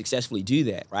begun to successfully do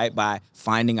that, right? By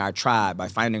finding our tribe, by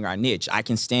finding our niche. I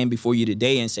can stand before you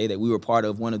today and say that we were part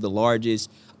of one of the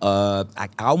largest, I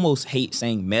almost hate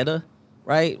saying Meta,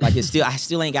 right? Like, I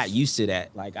still ain't got used to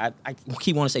that. Like, I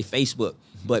keep wanting to say Facebook,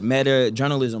 but Meta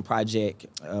Journalism Project,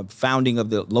 founding of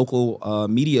the local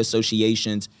media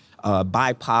associations,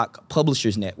 BIPOC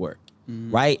Publishers Network,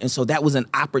 right? And so that was an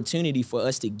opportunity for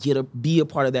us to be a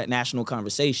part of that national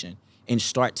conversation and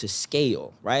start to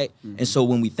scale, right? And so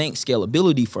when we think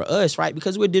scalability for us, right,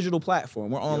 because we're a digital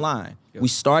platform, we're online. We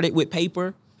started with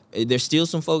paper. There's still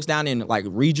some folks down in like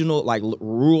regional, like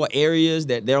rural areas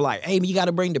that they're like, hey, you got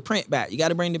to bring the print back. You got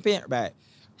to bring the print back.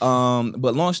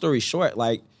 But long story short,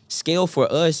 like, scale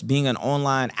for us being an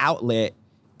online outlet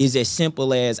is as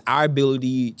simple as our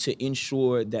ability to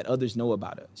ensure that others know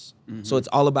about us. So it's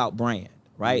all about brand,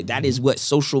 right? That is what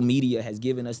social media has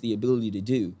given us the ability to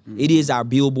do. It is our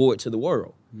billboard to the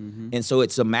world. And so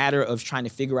it's a matter of trying to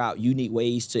figure out unique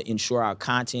ways to ensure our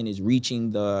content is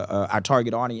reaching our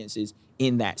target audiences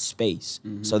in that space.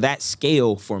 So that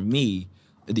scale for me.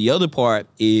 The other part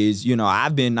is,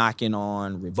 I've been knocking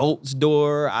on Revolt's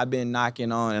door. I've been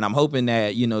knocking on, and I'm hoping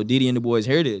that, Diddy and the boys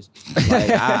hear this.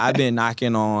 Like, I've been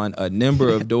knocking on a number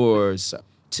of doors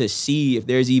to see if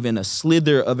there's even a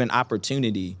slither of an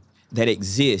opportunity that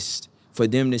exists for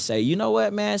them to say, you know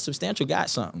what, man, Substantial got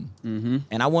something.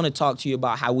 And I want to talk to you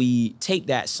about how we take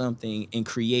that something and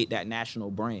create that national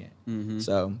brand.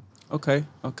 So. Okay.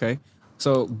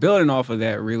 So building off of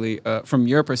that, really, from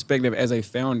your perspective as a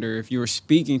founder, if you were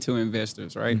speaking to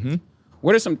investors, right,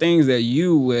 what are some things that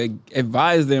you would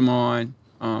advise them on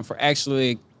for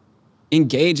actually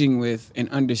engaging with and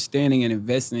understanding and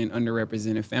investing in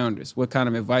underrepresented founders? What kind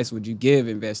of advice would you give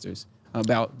investors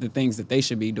about the things that they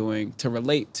should be doing to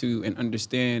relate to and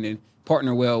understand and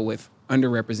partner well with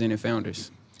underrepresented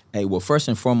founders? Hey, well, first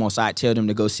and foremost, I'd tell them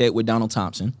to go sit with Donald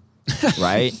Thompson.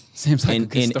 Right? Seems like a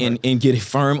good start. And get a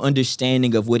firm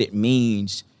understanding of what it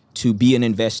means to be an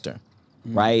investor,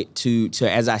 right? To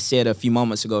as I said a few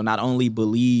moments ago, not only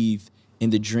believe in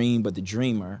the dream, but the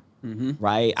dreamer,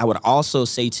 right? I would also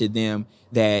say to them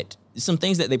that some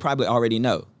things that they probably already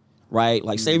know, right?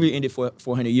 Like slavery ended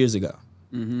 400 years ago,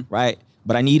 right?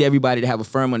 But I need everybody to have a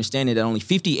firm understanding that only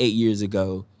 58 years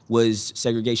ago was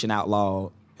segregation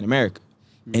outlawed in America.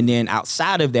 And then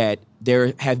outside of that,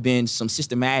 there have been some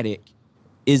systematic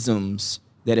isms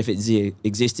that have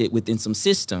existed within some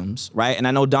systems, right? And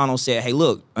I know Donald said, hey,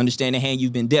 look, understand the hand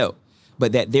you've been dealt.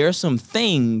 But that there are some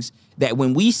things that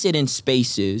when we sit in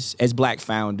spaces as Black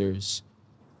founders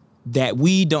that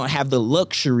we don't have the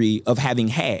luxury of having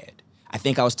had. I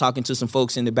think I was talking to some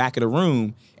folks in the back of the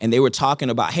room, and they were talking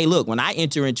about, hey, look, when I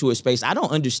enter into a space, I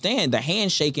don't understand the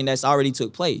handshaking that's already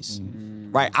took place,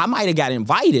 right? I might have got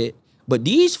invited, but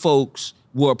these folks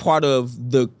were a part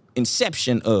of the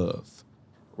inception of,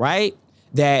 right?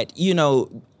 That,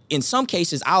 in some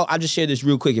cases, I'll just share this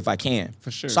real quick if I can.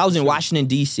 For sure. So I was in Washington,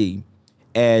 D.C.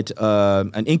 at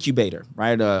an incubator,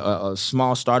 right? A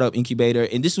small startup incubator.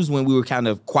 And this was when we were kind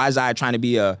of quasi trying to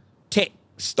be a tech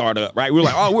startup, right? We were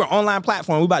like, oh, we're an online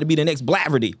platform. We're about to be the next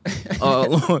Blaverty.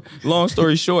 Long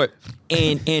story short.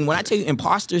 And when I tell you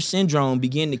imposter syndrome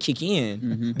began to kick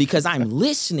in because I'm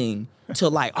listening to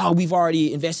like, oh, we've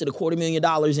already invested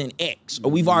 $250,000 in X,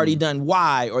 or we've already done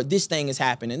Y, or this thing has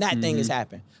happened and that thing has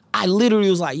happened. I literally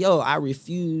was like, yo, I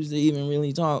refuse to even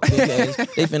really talk because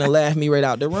they finna laugh me right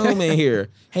out the room in here.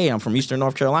 Hey, I'm from Eastern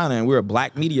North Carolina and we're a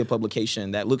Black media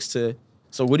publication that looks to,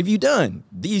 so what have you done?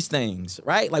 These things,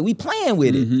 right? Like we playing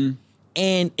with it.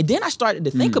 And then I started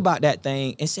to think about that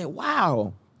thing and said,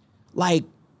 wow, like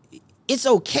it's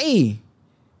okay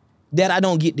that I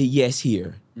don't get the yes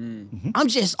here. I'm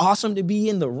just awesome to be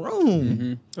in the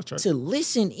room That's right. to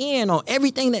listen in on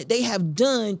everything that they have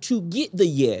done to get the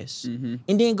yes, and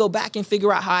then go back and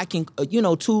figure out how I can,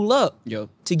 tool up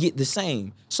to get the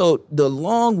same. So the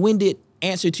long-winded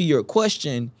answer to your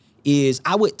question is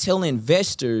I would tell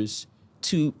investors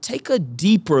to take a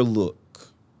deeper look,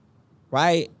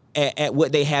 right, at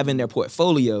what they have in their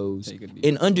portfolios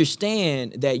and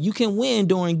understand that you can win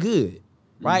during good,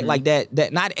 right? Like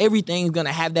that not everything's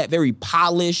gonna have that very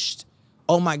polished,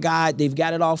 oh my God, they've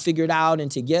got it all figured out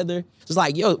and together. It's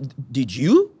like, yo, did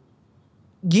you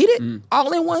get it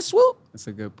all in one swoop? That's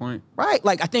a good point. Right?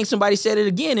 Like, I think somebody said it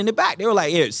again in the back. They were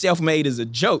like, yeah, self-made is a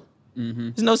joke.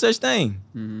 There's no such thing.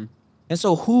 And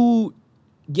so who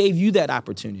gave you that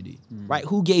opportunity, right?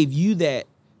 Who gave you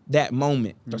that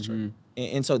moment? That's right.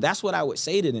 And so that's what I would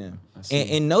say to them.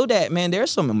 And know that, man,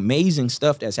 there's some amazing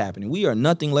stuff that's happening. We are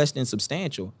nothing less than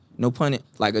substantial. No pun.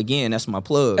 Like, again, that's my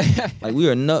plug. Like, we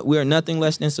are nothing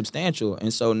less than substantial.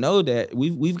 And so know that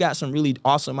we've got some really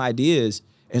awesome ideas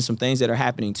and some things that are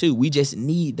happening too. We just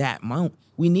need that moment.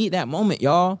 We need that moment,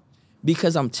 y'all,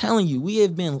 because I'm telling you, we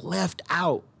have been left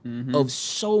out of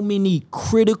so many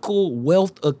critical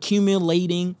wealth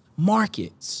accumulating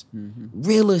markets,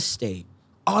 real estate,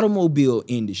 automobile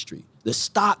industry, the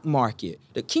stock market.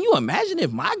 Can you imagine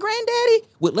if my granddaddy,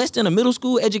 with less than a middle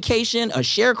school education, a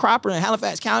sharecropper in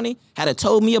Halifax County, had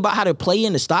told me about how to play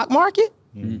in the stock market?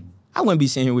 I wouldn't be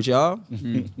sitting here with y'all.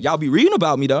 Y'all be reading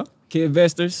about me, though. Kid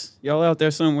investors, y'all out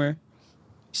there somewhere.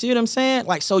 See what I'm saying?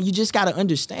 Like, so you just got to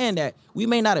understand that we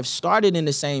may not have started in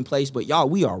the same place, but y'all,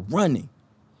 we are running.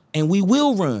 And we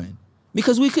will run.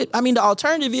 Because the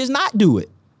alternative is not do it.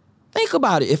 Think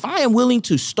about it. If I am willing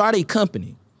to start a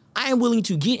company, I am willing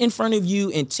to get in front of you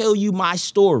and tell you my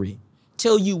story,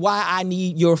 tell you why I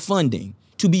need your funding,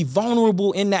 to be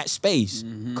vulnerable in that space.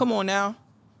 Come on now.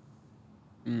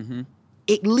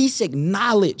 At least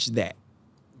acknowledge that.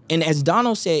 And as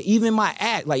Donald said, even my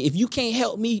act, like, if you can't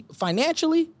help me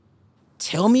financially,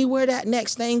 tell me where that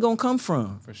next thing gonna come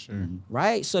from. For sure.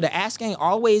 Right? So the ask ain't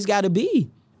always gotta be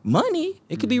money.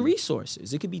 It could be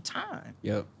resources. It could be time.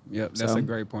 Yep. That's a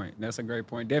great point.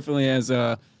 Definitely, as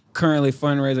currently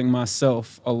fundraising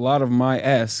myself, a lot of my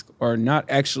asks are not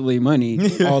actually money,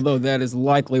 although that is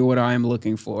likely what I am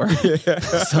looking for.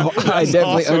 So I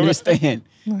definitely understand.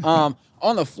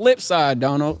 On the flip side,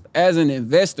 Donald, as an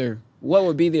investor, what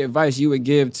would be the advice you would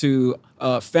give to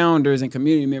founders and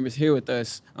community members here with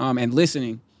us and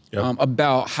listening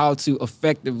about how to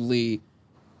effectively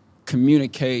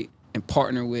communicate and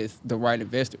partner with the right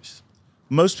investors?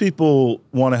 Most people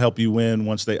want to help you win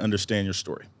once they understand your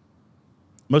story.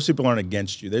 Most people aren't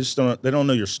against you. They don't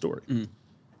know your story.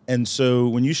 And so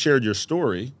when you shared your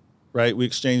story, right, we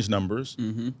exchanged numbers,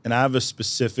 and I have a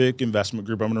specific investment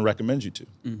group I'm going to recommend you to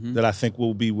that I think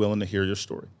will be willing to hear your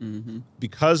story.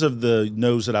 Because of the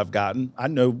no's that I've gotten, I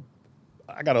know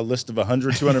I got a list of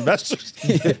 100, 200 investors.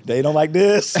 They don't like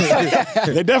this.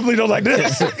 They definitely don't like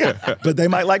this. But they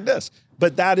might like this.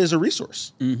 But that is a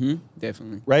resource.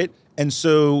 Definitely. Right? And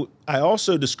so I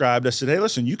also described, I said, hey,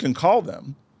 listen, you can call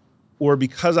them, or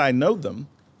because I know them,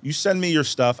 you send me your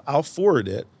stuff, I'll forward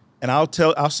it, and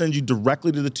I'll send you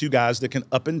directly to the two guys that can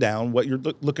up and down what you're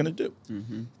looking to do.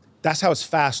 That's how it's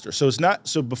faster.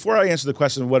 So before I answer the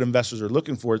question of what investors are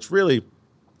looking for, it's really,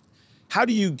 how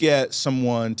do you get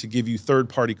someone to give you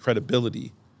third-party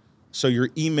credibility so your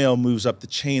email moves up the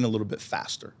chain a little bit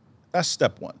faster? That's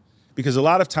step one. Because a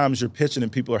lot of times you're pitching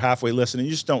and people are halfway listening,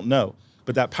 you just don't know.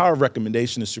 But that power of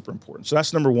recommendation is super important. So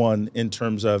that's number one in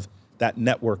terms of that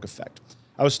network effect.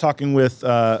 I was talking with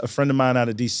a friend of mine out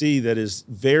of DC that is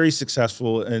very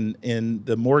successful in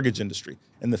the mortgage industry,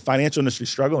 and the financial industry is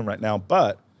struggling right now,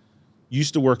 but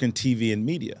used to work in TV and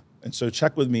media. And so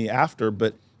check with me after,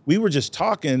 but we were just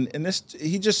talking, and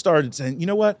he just started saying, you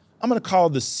know what? I'm going to call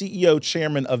the CEO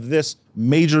chairman of this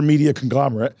major media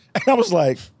conglomerate. And I was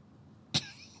like,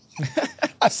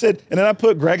 I said, and then I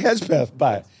put Greg Hedgepeth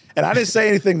by it. And I didn't say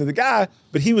anything to the guy,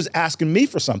 but he was asking me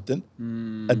for something,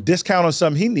 a discount on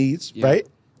something he needs, right?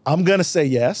 I'm going to say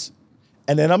yes.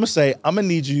 And then I'm going to say, I'm going to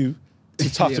need you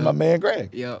to talk to my man,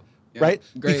 Greg. Right?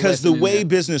 Great because the lesson in way that.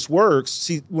 business works,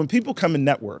 see, when people come and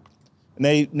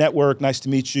they network, nice to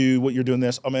meet you, what you're doing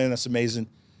this, oh man, that's amazing.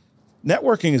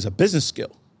 Networking is a business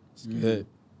skill. It's good.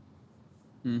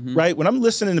 Right? When I'm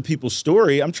listening to people's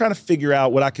story, I'm trying to figure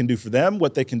out what I can do for them,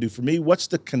 what they can do for me, what's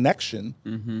the connection,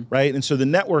 right? And so the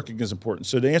networking is important.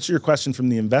 So to answer your question from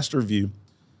the investor view,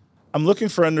 I'm looking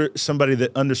for somebody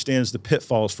that understands the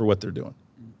pitfalls for what they're doing.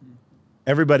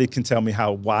 Everybody can tell me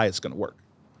why it's going to work.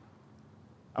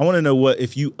 I want to know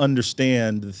if you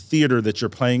understand the theater that you're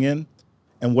playing in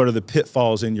and what are the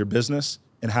pitfalls in your business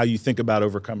and how you think about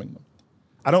overcoming them.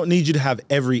 I don't need you to have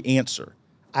every answer.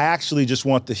 I actually just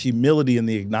want the humility and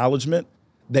the acknowledgement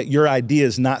that your idea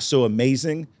is not so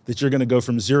amazing that you're going to go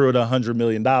from $0 to $100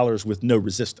 million with no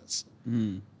resistance,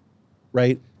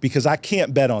 right? Because I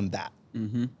can't bet on that.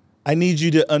 I need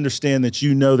you to understand that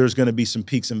you know there's going to be some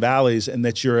peaks and valleys and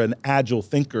that you're an agile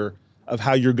thinker of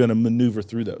how you're going to maneuver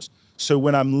through those. So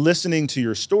when I'm listening to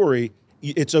your story,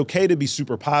 it's okay to be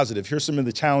super positive. Here's some of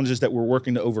the challenges that we're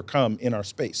working to overcome in our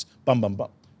space. Bum, bum, bum.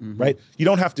 Right? You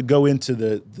don't have to go into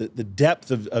the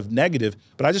depth of negative,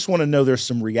 but I just want to know there's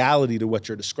some reality to what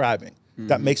you're describing.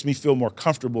 That makes me feel more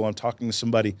comfortable. I'm talking to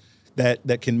somebody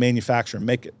that can manufacture and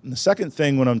make it. And the second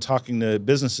thing when I'm talking to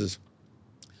businesses,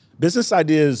 business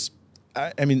ideas,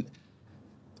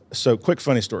 so quick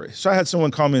funny story. So I had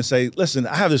someone call me and say, listen,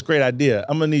 I have this great idea.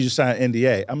 I'm gonna need you to sign an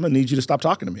NDA. I'm gonna need you to stop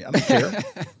talking to me. I don't care.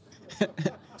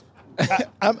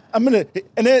 I'm gonna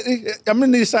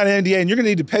need to sign an NDA, and you're gonna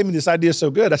need to pay me this idea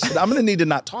so good. I said, I'm gonna need to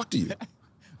not talk to you.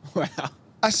 Wow.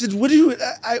 I said, what do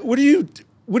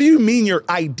you mean your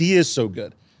idea is so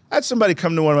good? I had somebody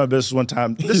come to one of my businesses one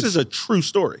time. This is a true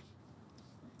story.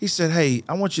 He said, hey,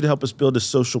 I want you to help us build a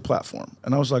social platform.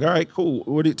 And I was like, all right, cool.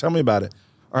 Tell me about it.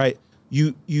 All right,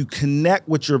 you connect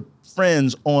with your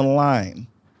friends online,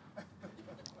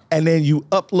 and then you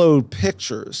upload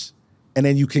pictures, and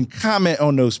then you can comment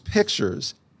on those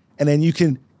pictures, and then you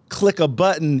can click a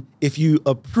button if you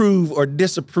approve or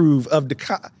disapprove of the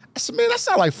I said, man, that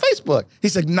sounds like Facebook. He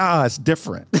said, nah, it's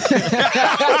different.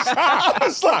 I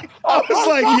was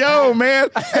like, yo, man.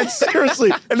 And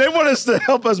seriously, and they want us to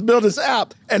help us build this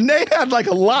app. And they had like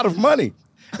a lot of money.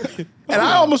 And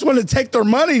I almost wanted to take their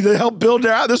money to help build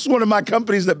their app. This is one of my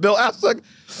companies that built apps.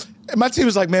 And my team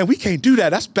was like, man, we can't do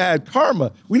that. That's bad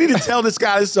karma. We need to tell this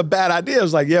guy this is a bad idea. I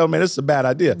was like, yo, man, this is a bad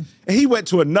idea. And he went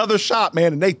to another shop,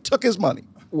 man, and they took his money.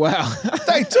 Wow.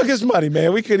 They took his money,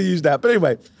 man. We could have used that. But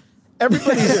anyway,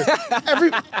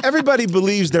 everybody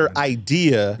believes their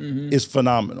idea is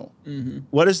phenomenal.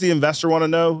 What does the investor want to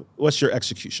know? What's your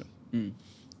execution?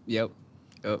 Yep.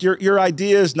 Your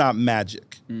idea is not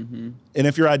magic. And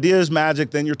if your idea is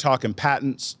magic, then you're talking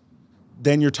patents.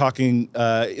 Then you're talking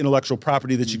intellectual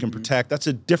property that you can protect. That's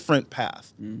a different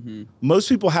path. Most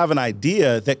people have an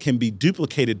idea that can be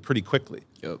duplicated pretty quickly.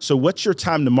 Yep. So what's your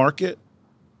time to market,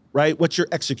 right? What's your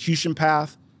execution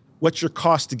path? What's your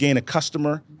cost to gain a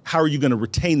customer? How are you going to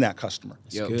retain that customer?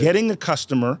 Yep. Getting a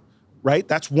customer, right?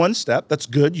 That's one step. That's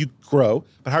good. You grow.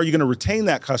 But how are you going to retain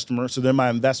that customer so then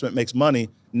my investment makes money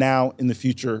now, in the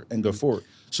future, and go forward?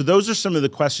 So those are some of the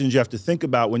questions you have to think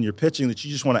about when you're pitching that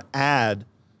you just want to add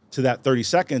to that 30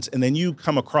 seconds, and then you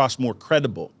come across more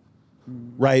credible,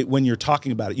 right, when you're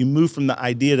talking about it. You move from the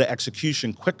idea to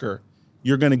execution quicker.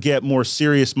 You're going to get more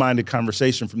serious-minded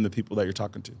conversation from the people that you're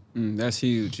talking to. That's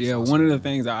huge. Yeah, one of the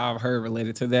things that I've heard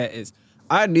related to that is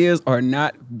ideas are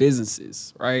not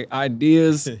businesses, right?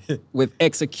 Ideas with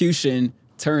execution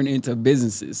turn into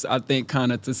businesses. I think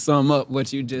kind of to sum up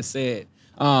what you just said.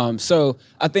 So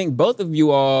I think both of you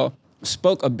all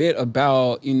spoke a bit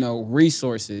about,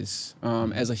 resources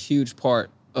as a huge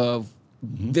part of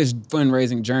this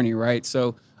fundraising journey, right?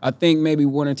 So I think maybe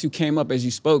one or two came up as you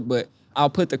spoke, but I'll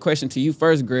put the question to you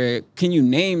first, Greg. Can you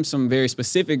name some very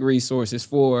specific resources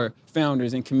for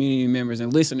founders and community members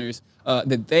and listeners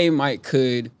that they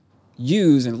could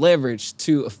use and leverage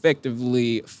to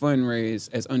effectively fundraise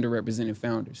as underrepresented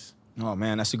founders? Oh,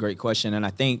 man, that's a great question. And I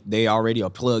think they already are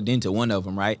plugged into one of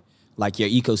them, right? Like your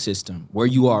ecosystem. Where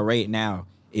you are right now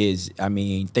is,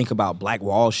 think about Black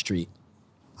Wall Street.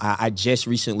 I just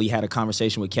recently had a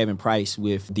conversation with Kevin Price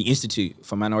with the Institute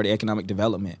for Minority Economic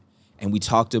Development. And we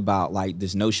talked about like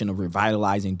this notion of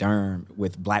revitalizing Durham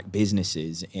with Black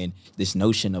businesses and this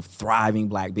notion of thriving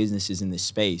Black businesses in this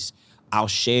space. I'll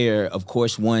share, of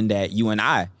course, one that you and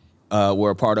I were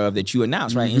a part of that you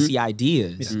announced, right? NC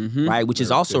Ideas, right? Which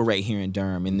is also right here in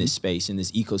Durham in this space, in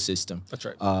this ecosystem. That's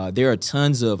right. There are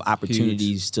tons of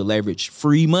opportunities to leverage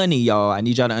free money, y'all. I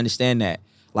need y'all to understand that.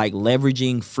 Like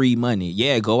leveraging free money.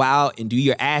 Yeah, go out and do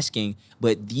your asking,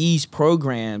 but these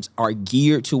programs are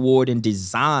geared toward and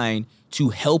designed to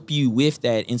help you with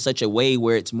that in such a way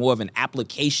where it's more of an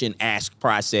application ask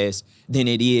process than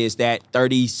it is that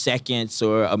 30 seconds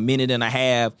or a minute and a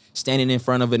half standing in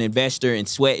front of an investor and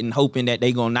sweating, hoping that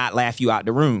they're gonna not laugh you out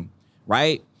the room,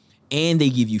 right? And they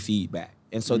give you feedback.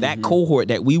 And so that cohort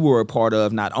that we were a part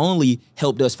of not only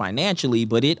helped us financially,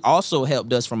 but it also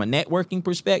helped us from a networking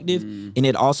perspective. And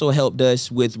it also helped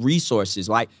us with resources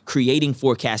like creating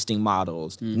forecasting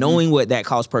models, knowing what that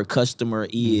cost per customer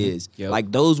is.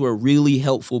 Like those were really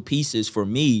helpful pieces for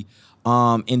me.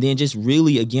 And then just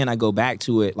really, again, I go back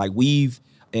to it. Like we've,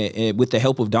 with the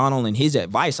help of Donald and his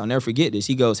advice, I'll never forget this.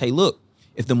 He goes, hey, look,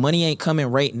 if the money ain't coming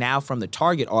right now from the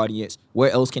target audience, where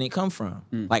else can it come from?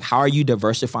 Like, how are you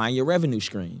diversifying your revenue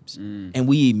streams? And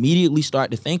we immediately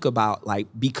start to think about, like,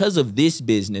 because of this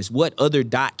business, what other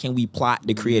dot can we plot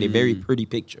to create a very pretty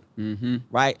picture,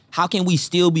 right? How can we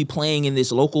still be playing in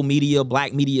this local media,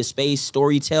 Black media space,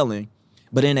 storytelling,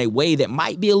 but in a way that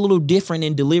might be a little different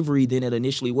in delivery than it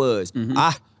initially was.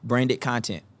 Branded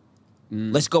content.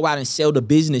 Let's go out and sell to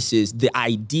businesses the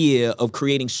idea of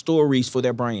creating stories for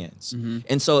their brands.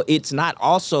 And so it's not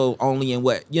also only in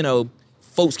what,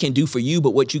 folks can do for you,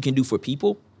 but what you can do for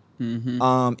people.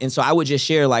 And so I would just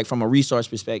share, like, from a resource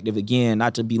perspective, again,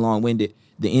 not to be long-winded,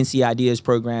 the NC Ideas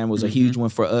program was a huge one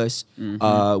for us.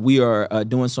 We are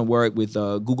doing some work with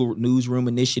Google Newsroom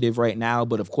Initiative right now,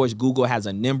 but of course, Google has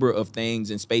a number of things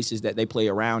and spaces that they play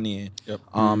around in.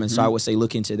 And so I would say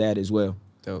look into that as well.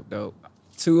 Dope.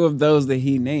 Two of those that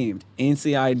he named,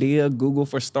 NC Idea, Google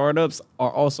for Startups,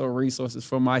 are also resources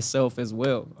for myself as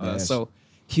well. So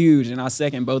huge, and I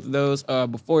second both of those.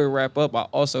 Before we wrap up, I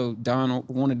also, Don,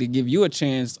 wanted to give you a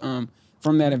chance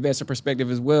from that investor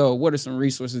perspective as well. What are some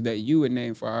resources that you would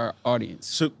name for our audience?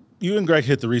 So you and Greg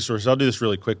hit the resources. I'll do this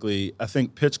really quickly. I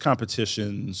think pitch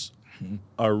competitions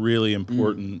are really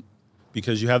important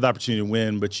because you have the opportunity to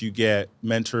win, but you get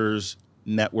mentors,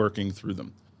 networking through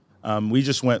them. We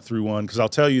just went through one because I'll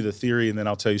tell you the theory and then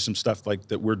I'll tell you some stuff like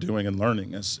that we're doing and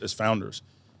learning as founders.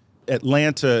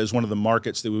 Atlanta is one of the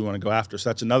markets that we want to go after. So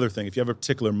that's another thing. If you have a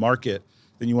particular market,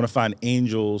 then you want to find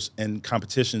angels and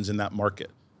competitions in that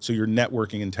market. So you're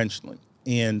networking intentionally.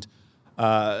 And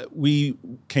we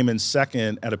came in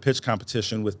second at a pitch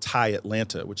competition with Thai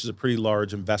Atlanta, which is a pretty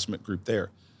large investment group there.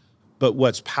 But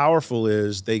what's powerful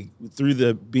is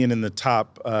through being in the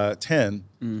top 10,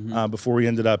 before we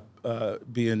ended up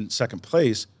being second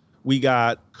place, we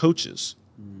got coaches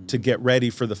to get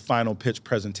ready for the final pitch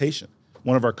presentation.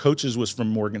 One of our coaches was from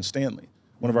Morgan Stanley.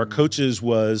 One of our coaches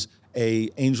was a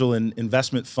angel and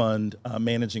investment fund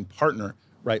managing partner,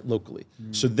 right, locally.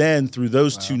 So then through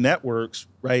those two networks,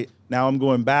 right, now I'm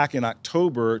going back in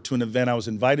October to an event I was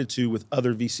invited to with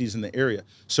other VCs in the area.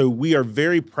 So we are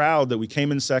very proud that we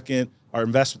came in second. The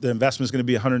investment is going to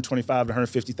be $125,000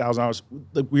 to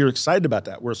 $150,000. We are excited about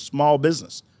that. We're a small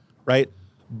business, right?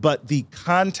 But the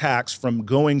contacts from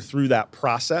going through that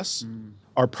process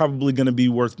are probably going to be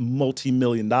worth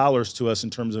multi-million dollars to us in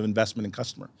terms of investment and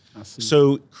customer.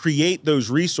 So create those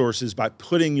resources by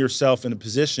putting yourself in a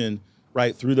position,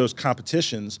 right, through those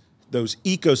competitions. Those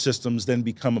ecosystems then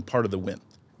become a part of the win.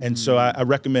 And so I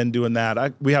recommend doing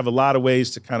that. We have a lot of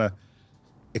ways to kind of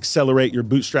accelerate your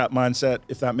bootstrap mindset,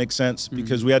 if that makes sense,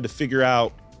 because we had to figure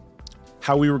out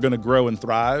how we were going to grow and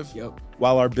thrive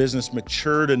while our business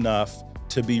matured enough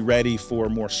to be ready for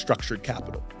more structured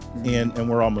capital. And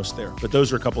we're almost there. But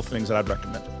those are a couple of things that I'd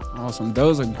recommend. Awesome.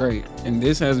 Those are great. And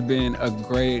this has been a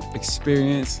great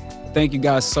experience. Thank you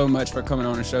guys so much for coming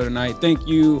on the show tonight. Thank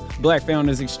you, Black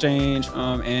Founders Exchange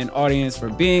and audience, for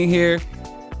being here.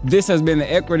 This has been the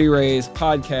Equity Raise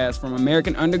podcast from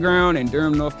American Underground in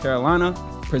Durham, North Carolina,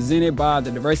 presented by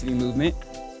the Diversity Movement.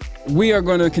 We are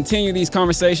going to continue these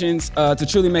conversations to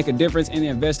truly make a difference in the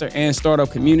investor and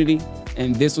startup community.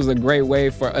 And this was a great way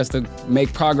for us to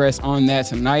make progress on that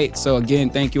tonight. So again,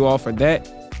 thank you all for that.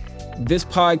 This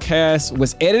podcast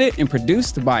was edited and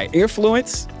produced by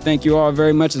Earfluence. Thank you all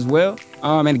very much as well.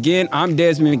 And again, I'm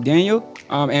Desmond McDaniel,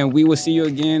 and we will see you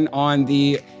again on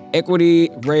the Equity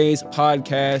Raise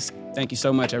podcast. Thank you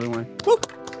so much, everyone. Good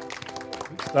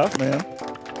stuff, man.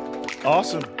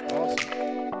 Awesome.